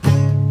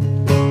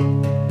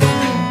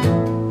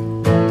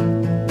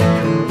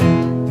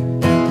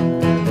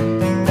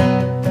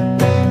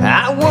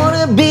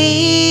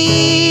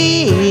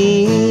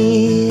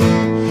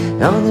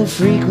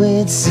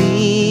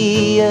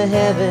frequency of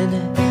heaven.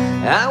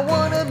 I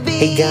wanna be.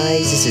 Hey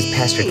guys, this is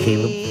Pastor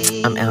Caleb.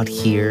 I'm out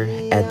here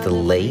at the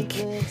lake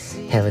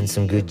having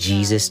some good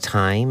Jesus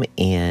time,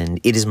 and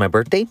it is my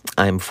birthday.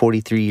 I'm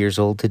 43 years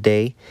old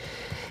today,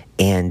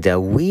 and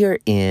we are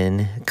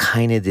in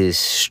kind of this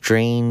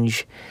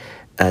strange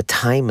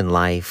time in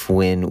life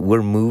when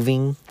we're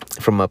moving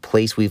from a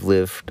place we've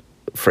lived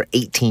for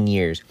 18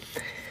 years.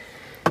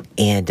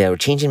 And we're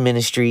changing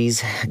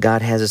ministries.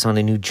 God has us on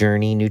a new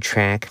journey, new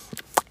track.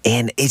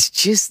 And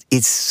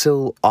it's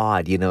so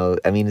odd, you know.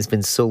 I mean, it's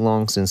been so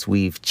long since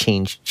we've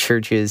changed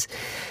churches.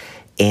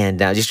 And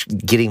just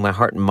getting my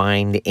heart and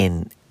mind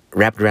and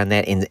wrapped around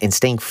that and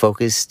staying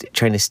focused,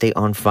 trying to stay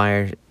on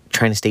fire,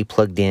 trying to stay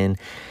plugged in,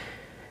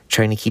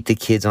 trying to keep the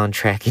kids on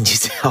track, and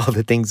just all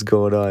the things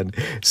going on.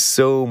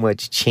 So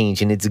much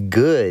change, and it's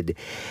good.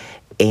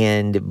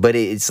 But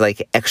it's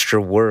like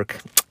extra work.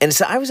 And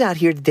so I was out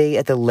here today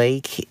at the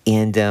lake,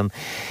 and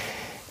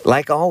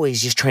like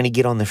always, just trying to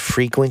get on the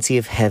frequency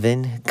of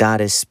heaven.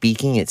 God is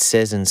speaking. It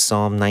says in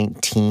Psalm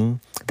 19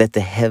 that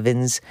the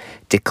heavens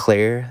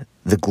declare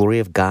the glory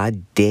of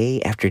God.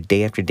 Day after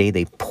day after day,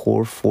 they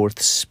pour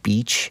forth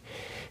speech.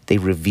 They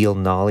reveal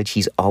knowledge.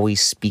 He's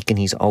always speaking.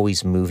 He's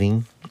always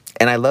moving.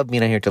 And I love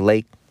being out here at the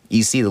lake.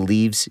 You see the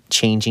leaves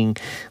changing.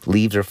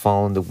 Leaves are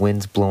falling. The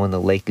wind's blowing. The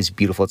lake is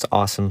beautiful. It's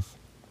awesome.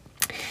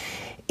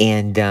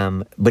 And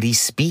but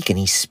he's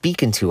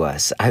speaking to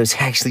us. I was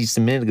actually just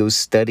a minute ago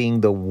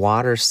studying the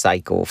water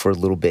cycle for a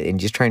little bit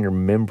and just trying to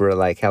remember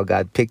like how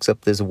God picks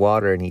up this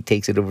water and he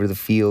takes it over the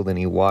field and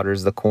he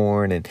waters the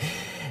corn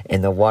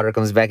and the water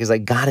comes back. It's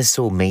like God is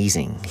so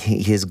amazing.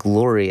 His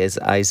glory, as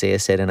Isaiah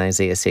said in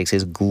Isaiah 6,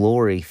 his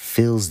glory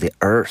fills the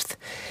earth.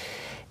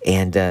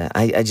 And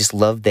I just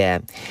love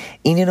that.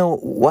 And you know,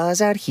 while I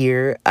was out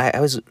here,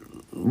 I was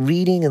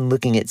reading and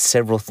looking at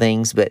several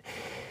things, but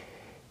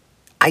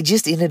I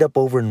just ended up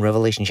over in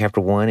Revelation chapter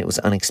 1. It was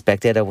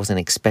unexpected. I wasn't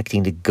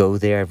expecting to go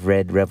there. I've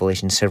read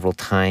Revelation several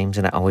times,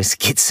 and I always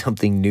get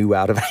something new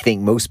out of it. I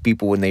think most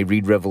people, when they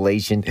read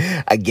Revelation,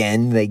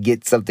 again, they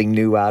get something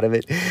new out of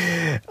it.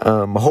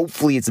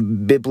 Hopefully, it's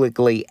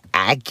biblically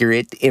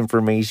accurate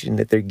information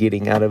that they're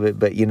getting out of it.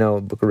 But, you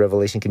know, the book of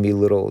Revelation can be a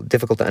little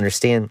difficult to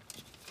understand.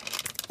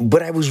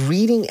 But I was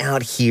reading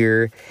out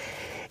here,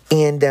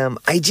 and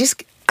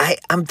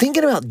I'm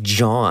thinking about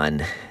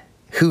John,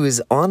 who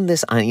is on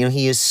this island. You know,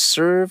 he has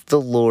served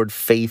the Lord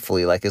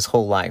faithfully like his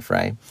whole life,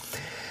 right?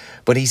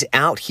 But he's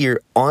out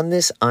here on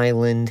this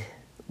island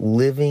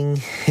living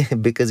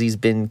because he's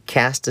been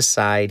cast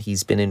aside.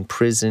 He's been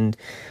imprisoned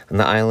on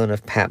the island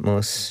of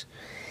Patmos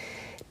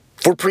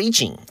for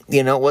preaching.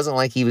 You know, it wasn't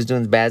like he was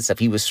doing bad stuff.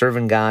 He was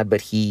serving God,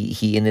 but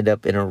he ended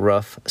up in a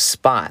rough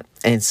spot.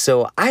 And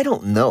so I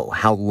don't know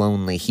how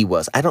lonely he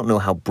was. I don't know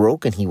how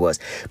broken he was.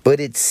 But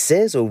it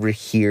says over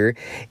here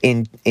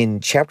in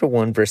chapter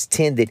 1, verse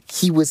 10, that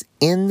he was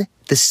in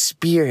the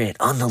Spirit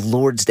on the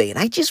Lord's day. And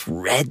I just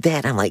read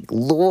that. I'm like,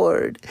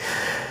 Lord,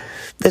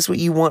 that's what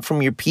you want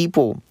from your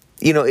people.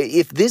 You know,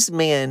 if this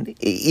man,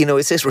 you know,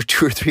 it says where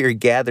 2 or 3 are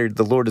gathered,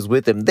 the Lord is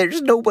with him.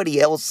 There's nobody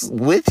else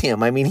with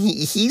him. I mean,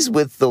 he's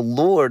with the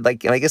Lord.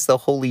 Like, I guess the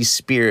Holy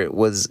Spirit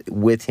was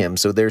with him.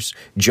 So there's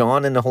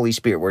John and the Holy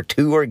Spirit. Where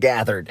 2 are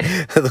gathered,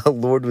 the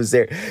Lord was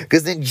there.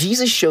 Because then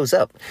Jesus shows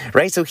up,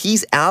 right? So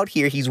he's out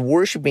here, he's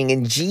worshiping,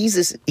 and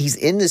Jesus, he's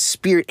in the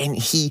Spirit, and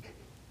he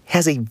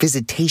has a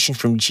visitation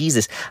from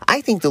Jesus.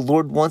 I think the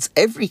Lord wants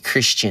every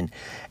Christian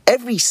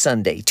every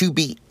Sunday to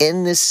be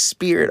in the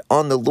Spirit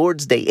on the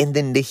Lord's day and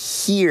then to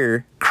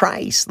hear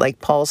Christ, like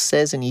Paul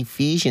says in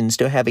Ephesians,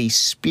 to have a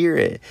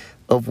spirit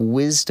of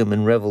wisdom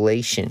and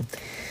revelation.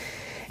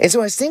 And so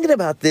I was thinking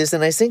about this,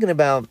 and I was thinking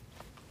about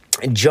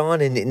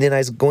John, and then I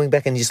was going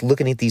back and just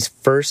looking at these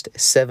first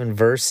 7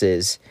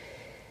 verses.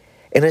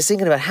 And I was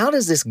thinking about, how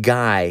does this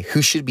guy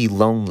who should be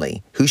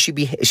lonely, who should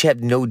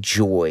have no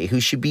joy, who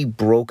should be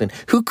broken,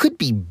 who could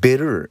be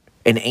bitter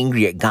and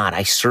angry at God,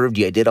 I served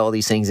you, I did all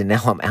these things, and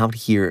now I'm out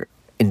here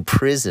in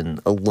prison,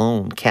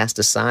 alone, cast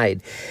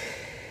aside.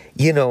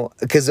 You know,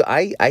 because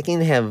I can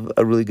have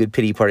a really good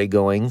pity party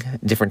going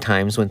different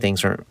times when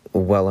things aren't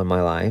well in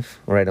my life,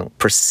 or I don't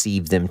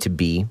perceive them to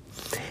be.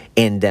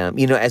 And,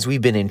 you know, as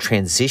we've been in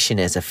transition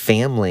as a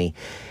family,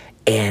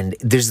 and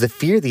there's the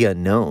fear of the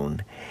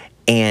unknown.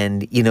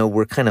 And, you know,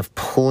 we're kind of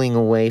pulling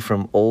away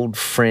from old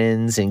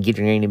friends and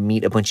getting ready to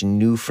meet a bunch of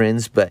new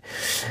friends. But,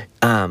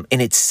 and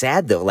it's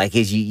sad, though, like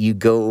as you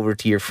go over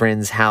to your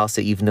friend's house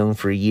that you've known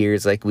for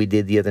years, like we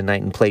did the other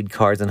night and played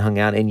cards and hung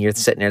out, and you're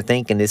sitting there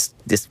thinking, this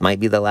might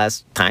be the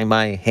last time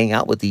I hang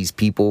out with these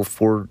people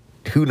for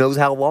who knows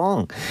how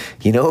long.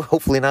 You know,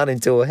 hopefully not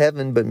until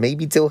heaven, but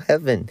maybe till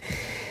heaven.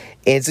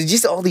 And so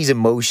just all these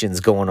emotions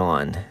going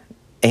on.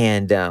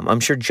 And I'm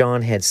sure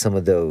John had some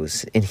of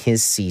those in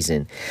his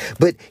season.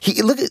 But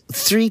look at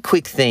 3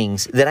 quick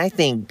things that I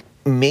think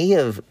may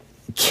have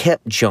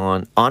kept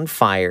John on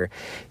fire,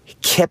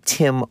 kept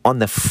him on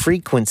the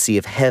frequency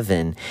of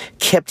heaven,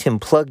 kept him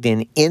plugged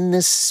in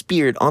the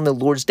Spirit on the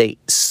Lord's day,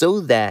 so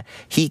that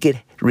he could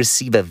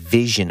receive a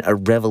vision, a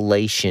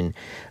revelation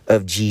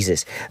of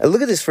Jesus.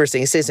 Look at this first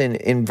thing. It says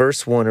in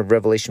verse 1 of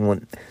Revelation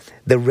 1,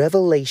 the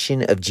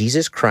revelation of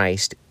Jesus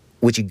Christ,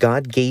 which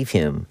God gave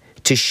him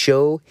to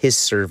show his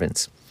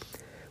servants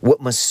what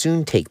must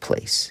soon take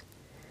place.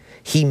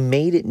 He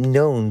made it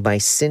known by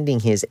sending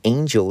his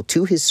angel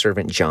to his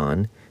servant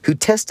John, who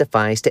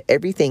testifies to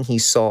everything he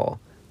saw,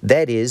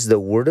 that is, the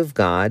word of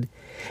God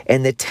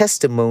and the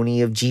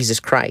testimony of Jesus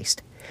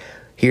Christ.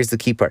 Here's the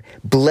key part.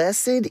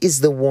 Blessed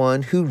is the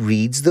one who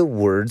reads the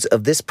words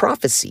of this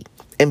prophecy,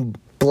 and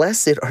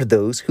blessed are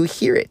those who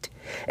hear it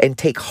and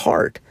take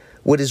heart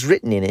what is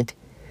written in it,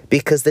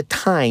 because the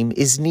time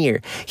is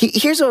near.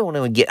 Here's what I want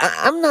to get.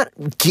 I'm not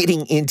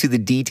getting into the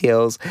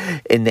details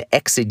and the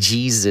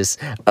exegesis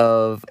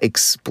of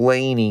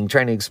trying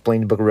to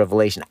explain the book of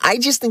Revelation. I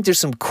just think there's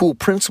some cool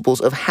principles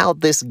of how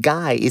this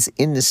guy is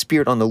in the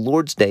Spirit on the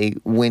Lord's Day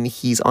when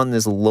he's on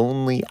this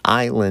lonely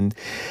island,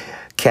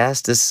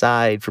 cast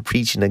aside for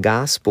preaching the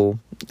gospel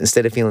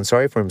instead of feeling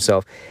sorry for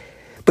himself.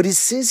 But it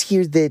says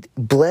here that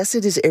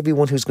blessed is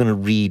everyone who's going to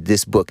read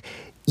this book.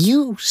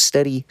 You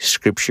study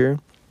Scripture.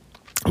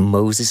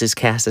 Moses is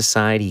cast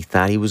aside. He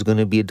thought he was going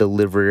to be a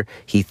deliverer.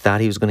 He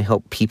thought he was going to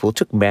help people,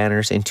 took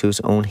matters into his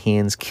own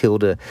hands,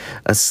 killed a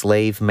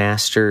slave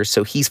master.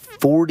 So he's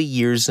 40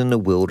 years in the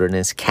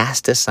wilderness,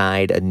 cast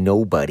aside, a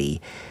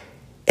nobody.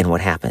 And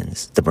what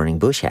happens? The burning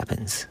bush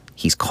happens.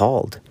 He's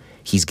called.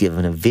 He's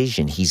given a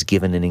vision. He's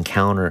given an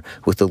encounter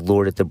with the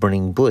Lord at the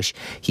burning bush.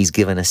 He's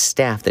given a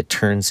staff that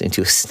turns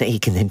into a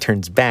snake and then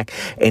turns back.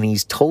 And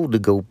he's told to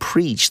go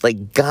preach.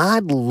 Like,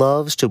 God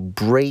loves to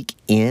break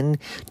in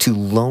to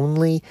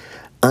lonely,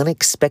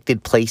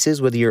 unexpected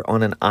places, whether you're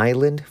on an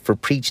island for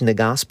preaching the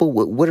gospel,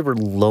 whatever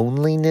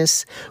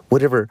loneliness,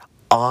 whatever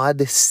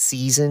odd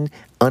season,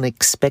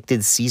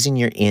 unexpected season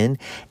you're in.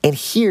 And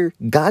here,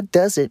 God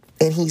does it,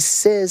 and he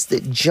says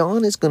that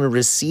John is going to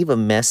receive a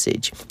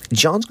message.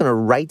 John's going to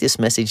write this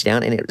message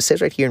down, and it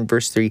says right here in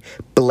verse 3,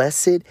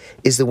 blessed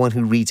is the one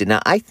who reads it.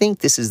 Now, I think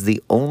this is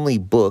the only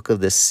book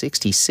of the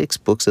 66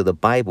 books of the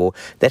Bible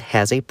that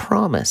has a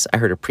promise. I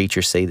heard a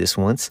preacher say this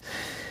once.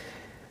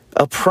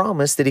 A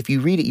promise that if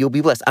you read it, you'll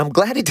be blessed. I'm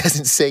glad it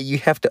doesn't say you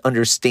have to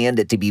understand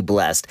it to be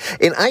blessed.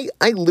 And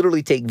I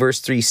literally take verse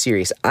 3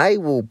 serious. I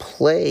will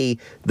play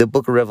the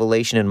book of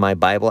Revelation in my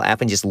Bible app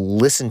and just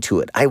listen to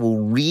it. I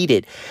will read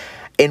it.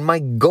 And my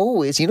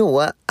goal is, you know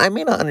what? I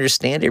may not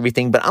understand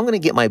everything, but I'm going to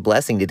get my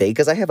blessing today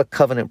because I have a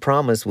covenant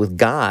promise with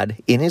God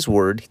in his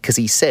word, because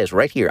he says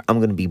right here, I'm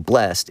going to be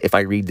blessed if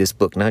I read this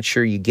book. Not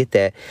sure you get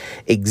that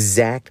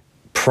exact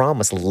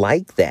promise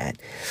like that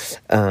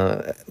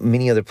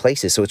many other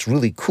places. So it's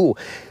really cool.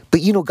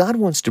 But you know, God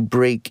wants to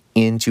break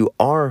into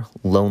our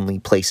lonely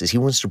places. He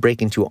wants to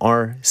break into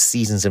our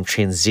seasons of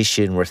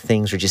transition where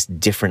things are just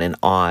different and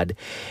odd.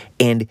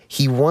 And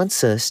he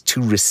wants us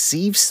to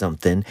receive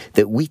something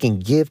that we can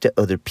give to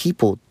other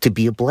people to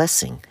be a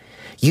blessing.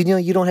 You know,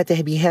 you don't have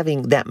to be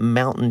having that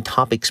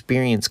mountaintop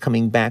experience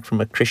coming back from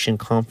a Christian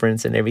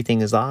conference and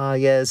everything is,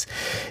 yes.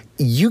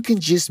 You can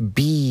just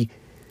be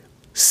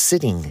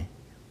sitting,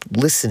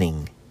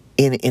 listening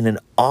in an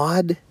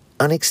odd,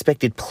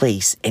 unexpected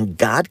place, and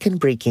God can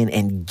break in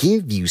and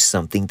give you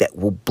something that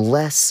will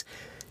bless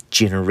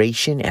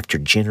generation after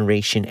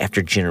generation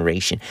after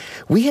generation.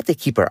 We have to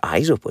keep our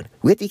eyes open.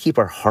 We have to keep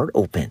our heart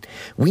open.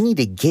 We need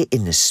to get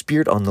in the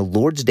Spirit on the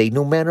Lord's Day,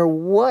 no matter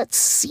what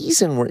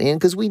season we're in,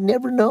 because we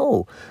never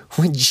know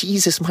when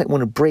Jesus might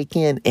want to break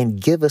in and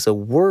give us a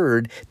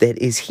word that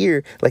is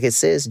here. Like it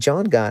says,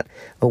 John got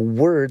a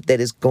word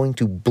that is going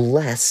to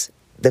bless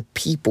the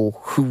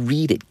people who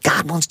read it.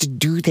 God wants to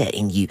do that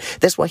in you.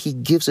 That's why he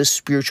gives us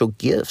spiritual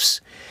gifts.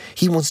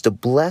 He wants to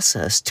bless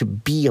us to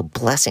be a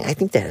blessing. I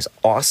think that is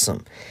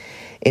awesome.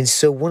 And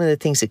so one of the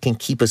things that can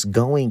keep us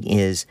going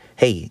is,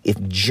 hey,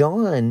 if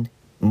John,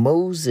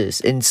 Moses,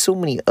 and so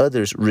many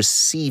others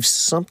received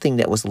something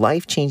that was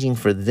life-changing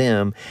for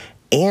them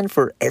and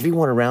for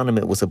everyone around them,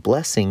 it was a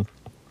blessing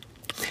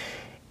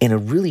in a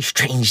really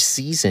strange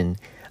season,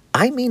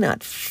 I may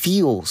not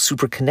feel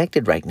super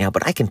connected right now,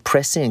 but I can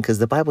press in because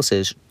the Bible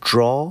says,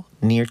 draw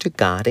near to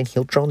God and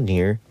he'll draw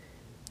near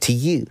to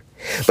you.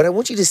 But I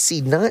want you to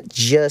see not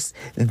just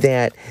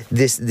that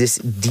this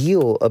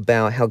deal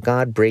about how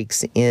God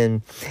breaks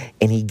in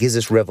and he gives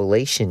us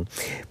revelation,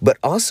 but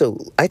also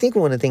I think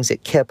one of the things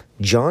that kept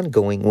John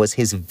going was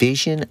his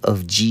vision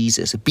of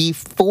Jesus.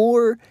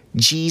 Before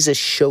Jesus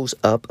shows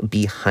up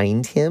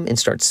behind him and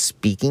starts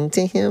speaking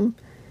to him,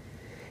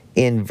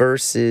 in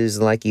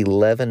verses like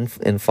 11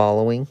 and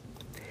following,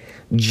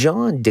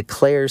 John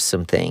declares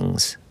some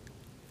things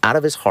out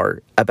of his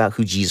heart about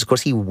who Jesus. Of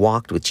course, he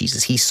walked with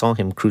Jesus. He saw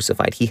him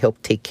crucified. He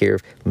helped take care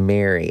of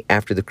Mary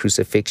after the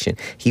crucifixion.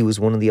 He was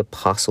one of the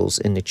apostles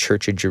in the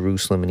church of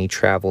Jerusalem, and he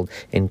traveled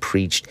and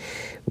preached,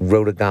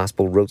 wrote a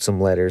gospel, wrote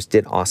some letters,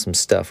 did awesome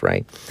stuff,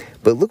 right?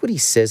 But look what he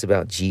says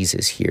about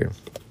Jesus here.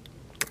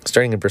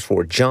 Starting in verse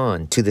 4,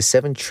 John, to the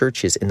 7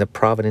 churches in the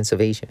province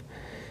of Asia.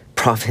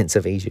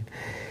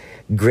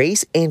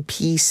 Grace and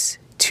peace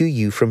to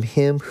you from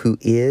him who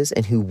is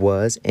and who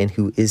was and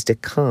who is to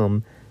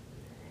come,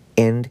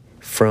 and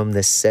from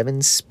the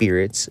 7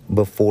 spirits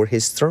before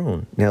his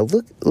throne. Now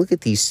look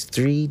at these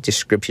 3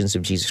 descriptions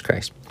of Jesus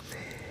Christ.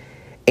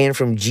 And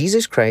from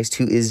Jesus Christ,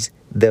 who is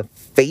the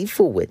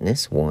faithful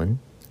witness, 1,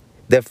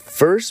 the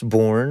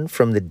firstborn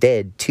from the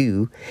dead,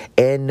 2,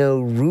 and the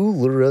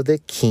ruler of the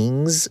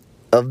kings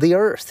of the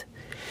earth.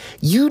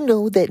 You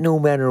know that no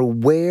matter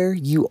where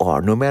you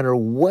are, no matter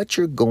what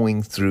you're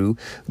going through,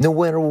 no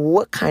matter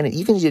what kind of,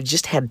 even if you've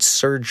just had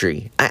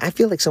surgery, I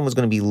feel like someone's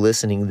going to be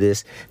listening to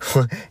this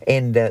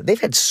and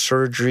they've had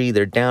surgery,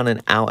 they're down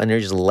and out, and they're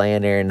just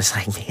laying there, and it's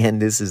like, man,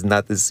 this is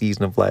not the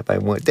season of life I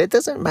want. That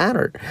doesn't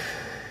matter,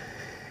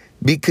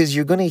 because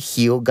you're going to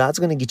heal. God's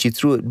going to get you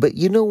through it. But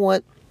you know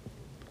what?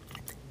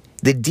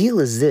 The deal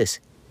is this.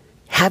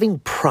 Having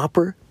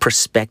proper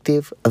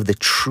perspective of the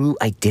true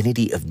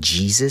identity of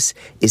Jesus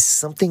is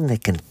something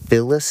that can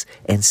fill us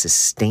and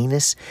sustain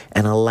us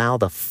and allow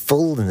the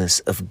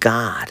fullness of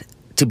God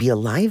to be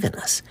alive in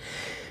us.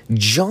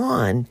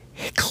 John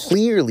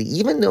clearly,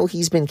 even though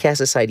he's been cast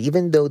aside,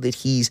 even though that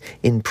he's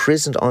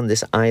imprisoned on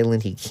this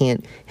island, he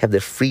can't have the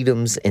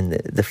freedoms and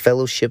the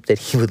fellowship that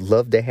he would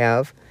love to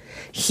have,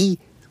 he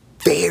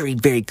very,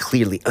 very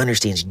clearly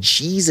understands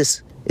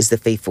Jesus is the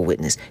faithful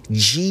witness.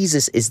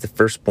 Jesus is the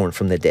firstborn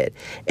from the dead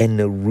and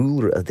the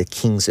ruler of the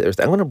kings of the earth.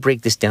 I want to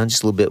break this down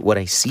just a little bit, what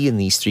I see in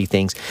these 3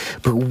 things.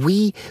 But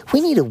we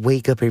need to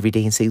wake up every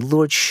day and say,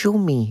 Lord, show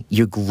me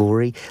your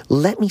glory.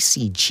 Let me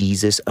see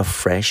Jesus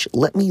afresh.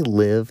 Let me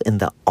live in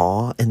the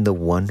awe and the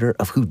wonder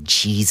of who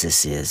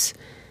Jesus is.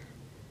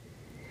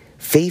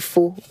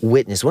 Faithful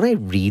witness. When I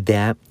read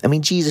that, I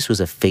mean, Jesus was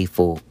a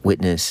faithful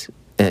witness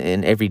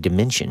in every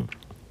dimension.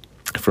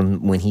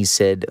 From when he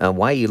said,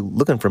 why are you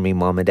looking for me,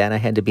 Mom and Dad? I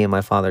had to be in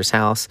my Father's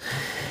house,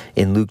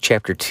 in Luke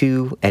chapter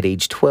 2 at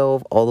age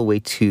 12, all the way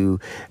to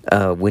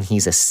when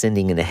he's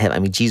ascending into heaven. I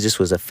mean, Jesus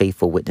was a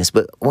faithful witness.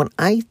 But when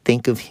I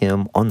think of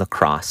him on the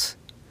cross,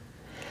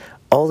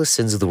 all the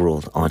sins of the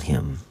world on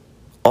him,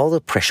 all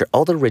the pressure,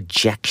 all the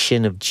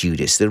rejection of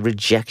Judas, the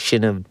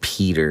rejection of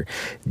Peter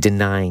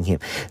denying him,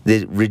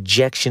 the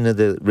rejection of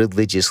the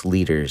religious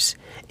leaders,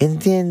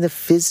 and then the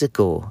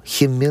physical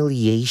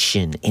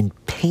humiliation and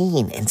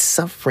pain and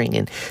suffering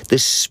and the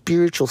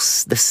spiritual,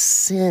 the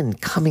sin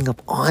coming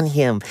up on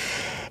him.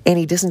 And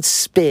he doesn't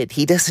spit,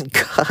 he doesn't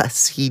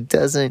cuss, he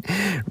doesn't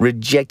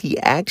reject. He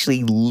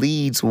actually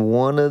leads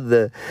one of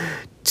the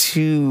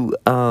 2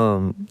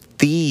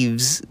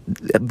 thieves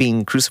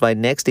being crucified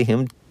next to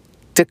him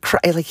to cry.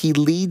 Like, he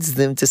leads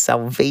them to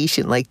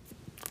salvation. Like,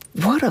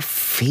 what a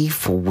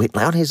faithful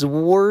witness. On his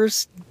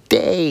worst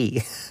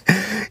day,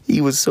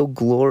 he was so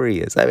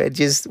glorious. I mean,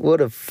 just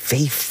what a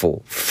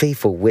faithful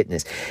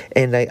witness.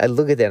 And I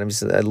look at that,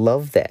 I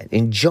love that.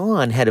 And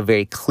John had a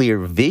very clear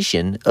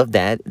vision of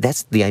that.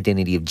 That's the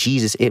identity of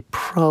Jesus. It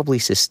probably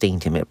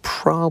sustained him. It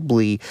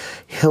probably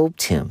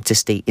helped him to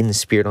stay in the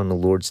Spirit on the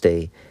Lord's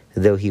day,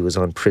 though he was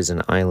on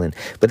prison island.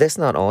 But that's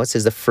not all. It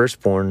says the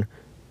firstborn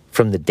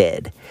from the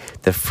dead.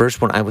 The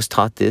firstborn, I was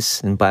taught this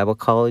in Bible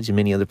college and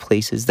many other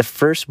places. The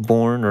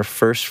firstborn or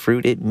first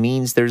fruit, it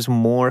means there's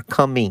more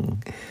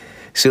coming.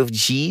 So if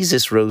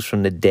Jesus rose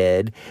from the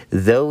dead,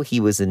 though he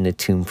was in the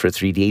tomb for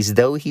 3 days,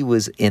 though he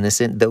was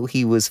innocent, though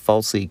he was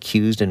falsely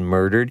accused and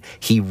murdered,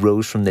 he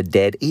rose from the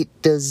dead. It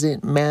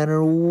doesn't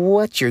matter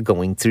what you're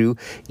going through,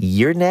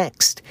 you're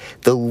next.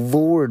 The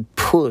Lord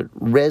put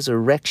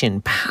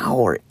resurrection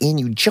power in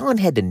you. John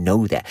had to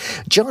know that.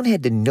 John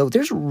had to know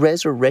there's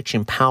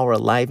resurrection power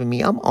alive in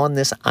me. I'm on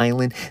this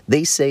island.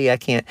 They say I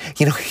can't,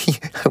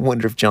 I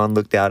wonder if John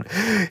looked out.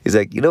 He's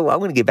like, I'm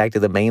going to get back to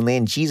the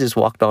mainland. Jesus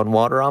walked on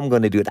water. I'm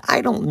going to do it.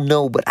 I don't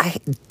know, but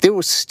there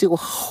was still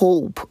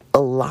hope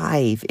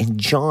alive in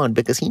John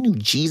because he knew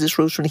Jesus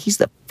rose from the dead. He's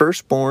the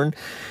firstborn.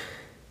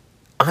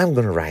 I'm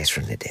going to rise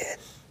from the dead.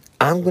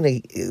 I'm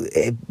going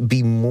to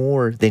be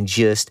more than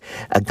just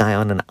a guy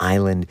on an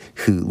island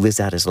who lives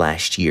out his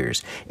last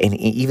years. And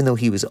even though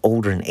he was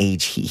older in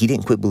age, he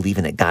didn't quit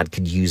believing that God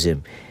could use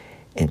him.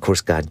 And of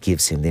course, God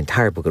gives him the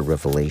entire book of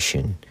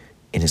Revelation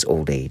in his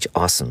old age.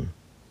 Awesome.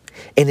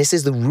 And it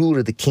says the ruler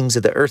of the kings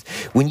of the earth.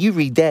 When you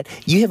read that,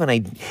 you have an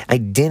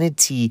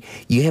identity,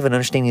 you have an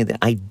understanding of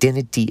the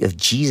identity of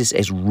Jesus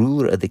as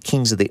ruler of the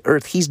kings of the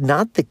earth. He's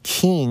not the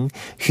king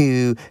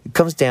who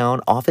comes down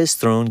off his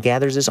throne,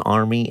 gathers his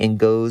army, and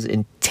goes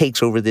and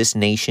takes over this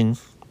nation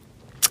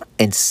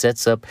and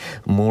sets up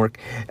more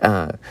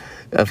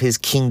of his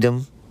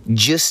kingdom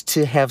just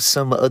to have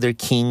some other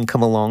king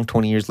come along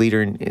 20 years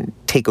later and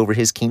take over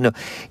his kingdom. No,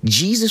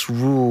 Jesus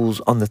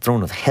rules on the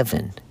throne of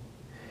heaven,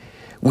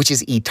 which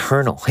is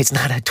eternal. It's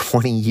not a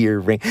 20-year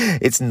reign.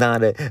 It's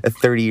not a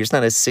 30-year. It's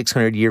not a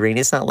 600-year reign.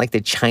 It's not like the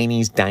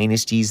Chinese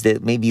dynasties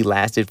that maybe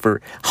lasted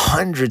for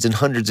hundreds and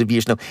hundreds of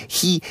years. No,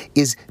 he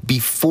is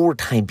before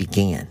time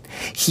began.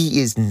 He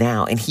is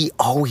now, and he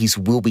always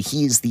will be.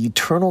 He is the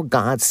eternal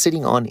God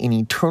sitting on an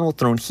eternal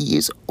throne. He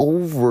is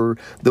over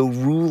the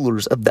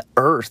rulers of the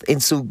earth.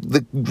 And so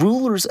the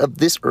rulers of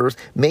this earth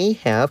may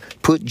have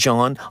put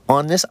John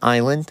on this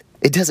island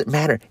It doesn't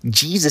matter.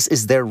 Jesus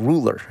is their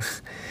ruler.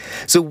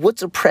 So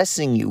what's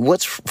oppressing you?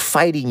 What's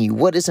fighting you?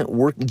 What isn't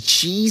working?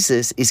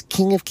 Jesus is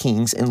King of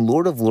Kings and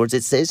Lord of Lords.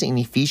 It says in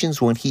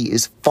Ephesians 1, he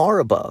is far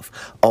above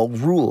all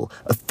rule,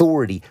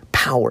 authority,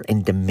 power,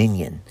 and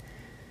dominion.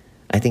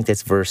 I think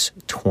that's verse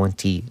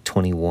 20,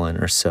 21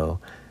 or so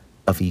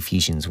of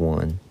Ephesians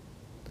 1.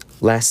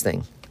 Last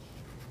thing.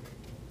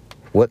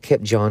 What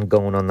kept John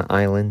going on the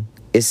island?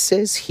 It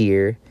says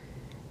here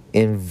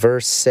in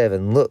verse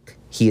 7, look,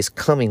 he is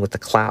coming with the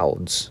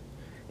clouds,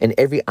 and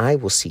every eye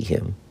will see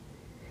him,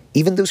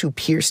 even those who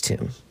pierced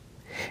him.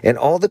 And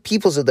all the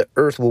peoples of the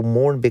earth will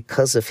mourn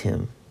because of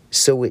him.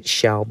 So it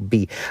shall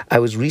be. I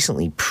was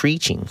recently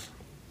preaching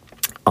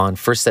on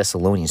 1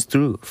 Thessalonians,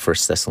 through 1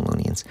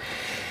 Thessalonians.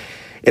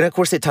 And of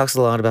course, it talks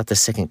a lot about the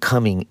second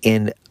coming.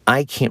 And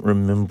I can't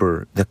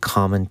remember the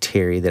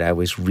commentary that I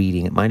was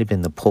reading. It might have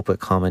been the pulpit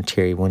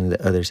commentary, one of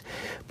the others.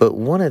 But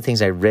one of the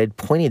things I read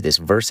pointed this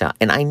verse out.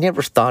 And I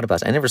never thought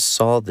about it. I never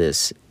saw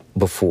this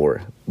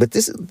before. But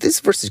this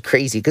verse is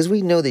crazy because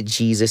we know that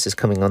Jesus is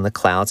coming on the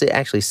clouds. It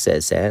actually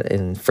says that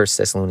in 1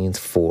 Thessalonians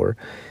 4.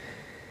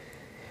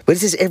 But it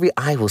says every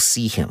eye will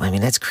see him. I mean,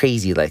 that's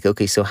crazy. Like,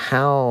 okay, so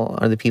how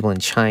are the people in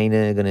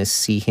China going to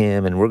see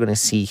him and we're going to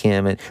see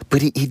him?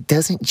 But it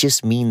doesn't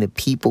just mean the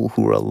people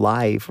who are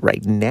alive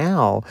right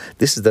now.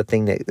 This is the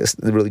thing that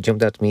really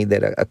jumped out to me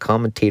that a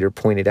commentator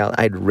pointed out.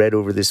 I'd read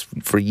over this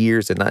for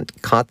years and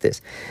not caught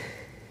this.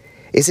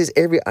 It says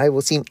every eye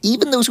will see him,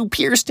 even those who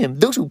pierced him.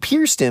 Those who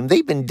pierced him,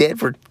 they've been dead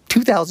for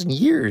 2,000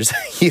 years.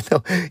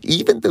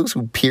 Even those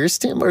who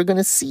pierced him are going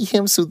to see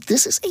him. So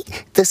this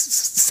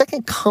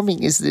second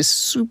coming is this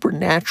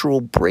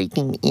supernatural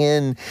breaking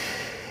in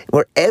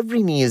where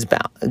every knee is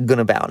going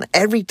to bow and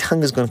every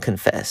tongue is going to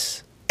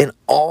confess. And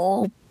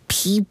all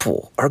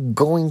people are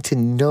going to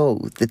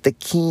know that the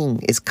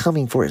King is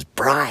coming for his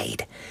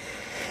bride.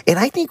 And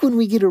I think when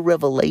we get a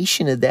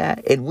revelation of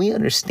that and we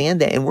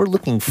understand that and we're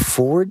looking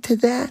forward to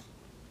that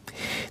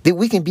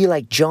we can be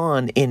like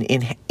John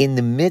in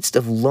the midst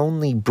of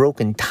lonely,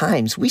 broken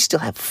times. We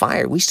still have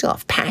fire. We still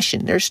have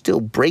passion. There's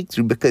still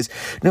breakthrough because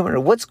no matter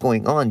what's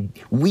going on,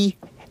 we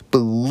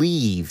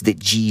believe that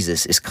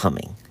Jesus is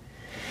coming.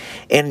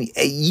 And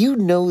you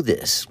know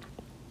this,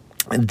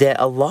 that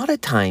a lot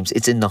of times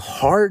it's in the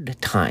hard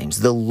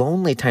times, the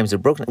lonely times, the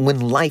broken, when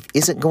life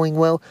isn't going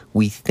well,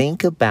 we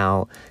think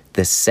about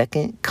the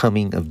second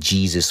coming of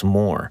Jesus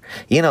more.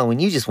 You know,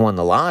 when you just won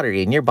the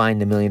lottery and you're buying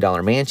the $1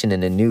 million mansion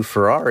and a new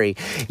Ferrari,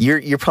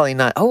 you're probably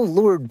not, oh,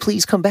 Lord,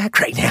 please come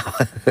back right now.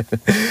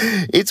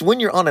 It's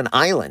when you're on an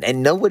island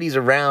and nobody's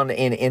around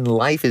and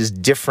life is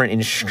different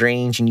and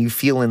strange and you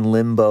feel in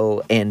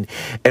limbo and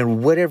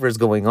whatever's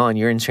going on,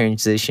 you're in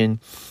transition.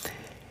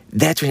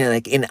 That's when you're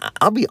like, and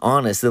I'll be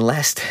honest, the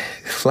last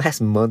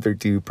month or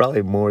two,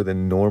 probably more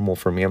than normal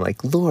for me, I'm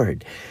like,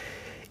 Lord,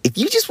 if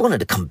you just wanted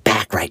to come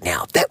back right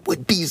now, that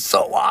would be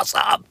so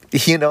awesome.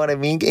 You know what I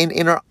mean?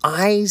 And our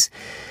eyes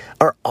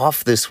are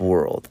off this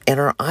world and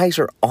our eyes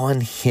are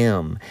on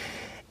him.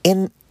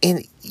 And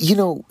you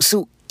know,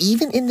 so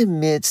even in the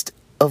midst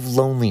of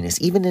loneliness,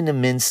 even in the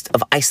midst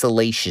of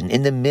isolation,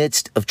 in the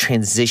midst of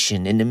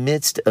transition, in the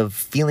midst of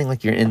feeling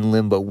like you're in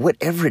limbo,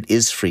 whatever it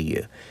is for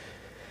you,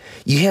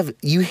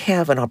 you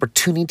have an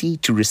opportunity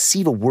to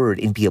receive a word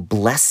and be a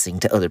blessing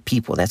to other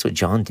people. That's what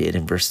John did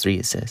in verse 3,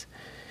 it says.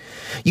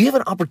 You have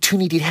an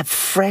opportunity to have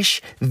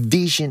fresh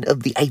vision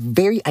of the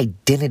very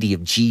identity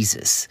of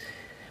Jesus.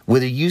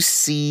 Whether you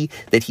see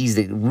that he's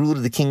the ruler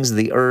of the kings of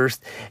the earth,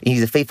 and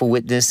he's a faithful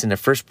witness and a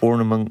firstborn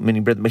among many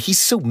brethren, but he's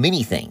so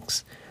many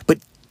things.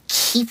 But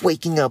keep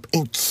waking up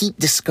and keep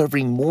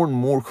discovering more and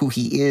more who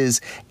he is.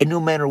 And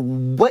no matter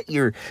what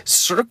your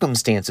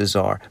circumstances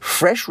are,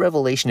 fresh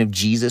revelation of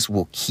Jesus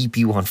will keep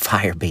you on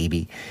fire,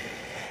 baby.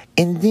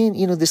 And then,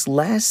 you know, this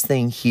last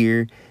thing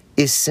here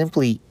is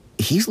simply,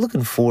 he's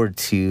looking forward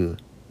to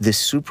this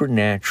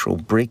supernatural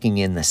breaking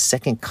in, the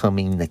second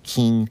coming, the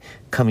King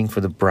coming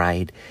for the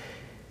bride.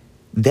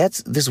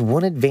 That's this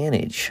one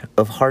advantage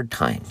of hard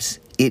times.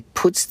 It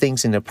puts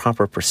things in a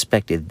proper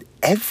perspective.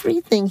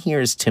 Everything here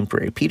is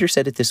temporary. Peter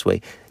said it this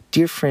way,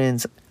 dear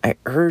friends, I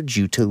urge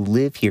you to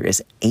live here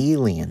as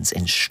aliens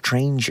and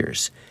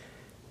strangers.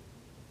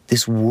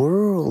 This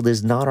world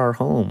is not our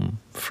home,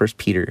 1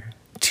 Peter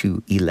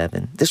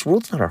 2:11. This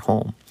world's not our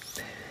home.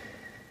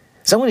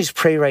 So I want to just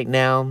pray right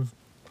now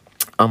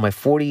on my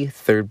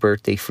 43rd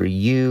birthday for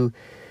you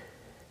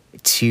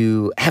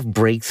to have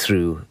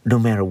breakthrough no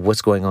matter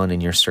what's going on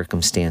in your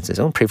circumstances.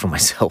 I want to pray for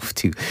myself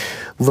too.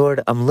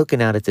 Lord, I'm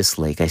looking out at this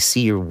lake. I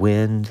see your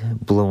wind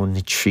blowing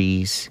the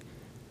trees.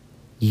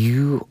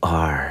 You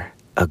are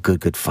a good,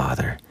 good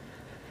Father.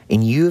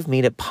 And you have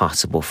made it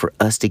possible for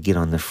us to get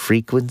on the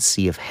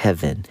frequency of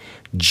heaven.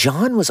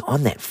 John was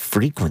on that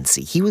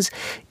frequency. He was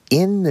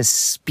in the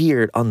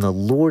Spirit on the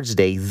Lord's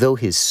day, though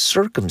his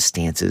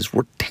circumstances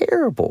were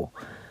terrible.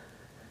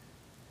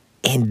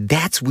 And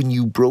that's when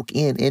you broke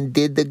in and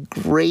did the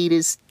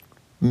greatest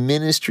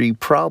ministry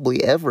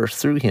probably ever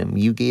through him.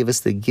 You gave us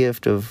the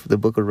gift of the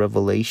book of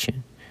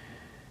Revelation.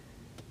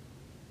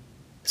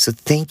 So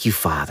thank you,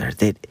 Father,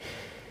 that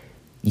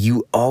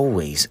You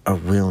always are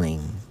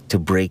willing to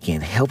break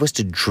in. Help us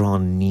to draw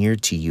near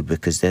to you,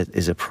 because that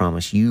is a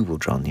promise. You will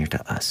draw near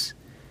to us.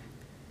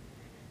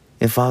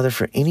 And Father,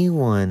 for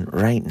anyone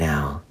right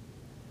now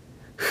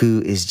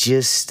who is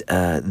just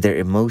their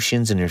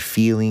emotions and their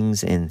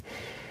feelings and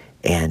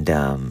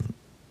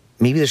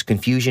maybe there's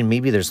confusion,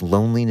 maybe there's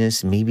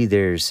loneliness, maybe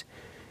there's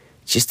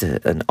just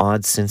an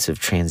odd sense of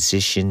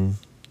transition,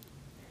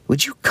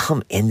 would you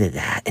come into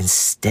that and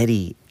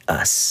steady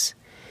us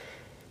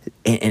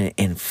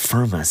and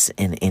firm us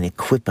and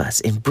equip us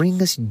and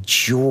bring us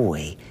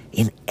joy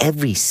in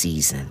every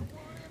season.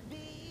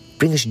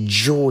 Bring us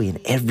joy in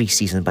every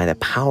season by the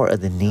power of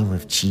the name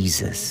of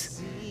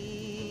Jesus.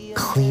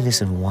 Clean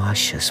us and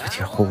wash us with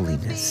your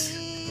holiness.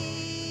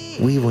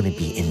 We want to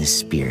be in the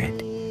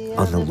Spirit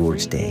on the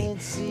Lord's Day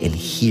and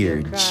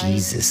hear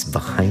Jesus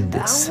behind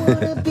us. I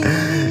wanna be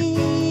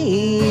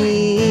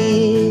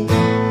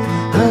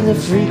on the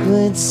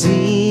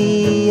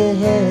frequency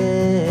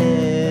ahead.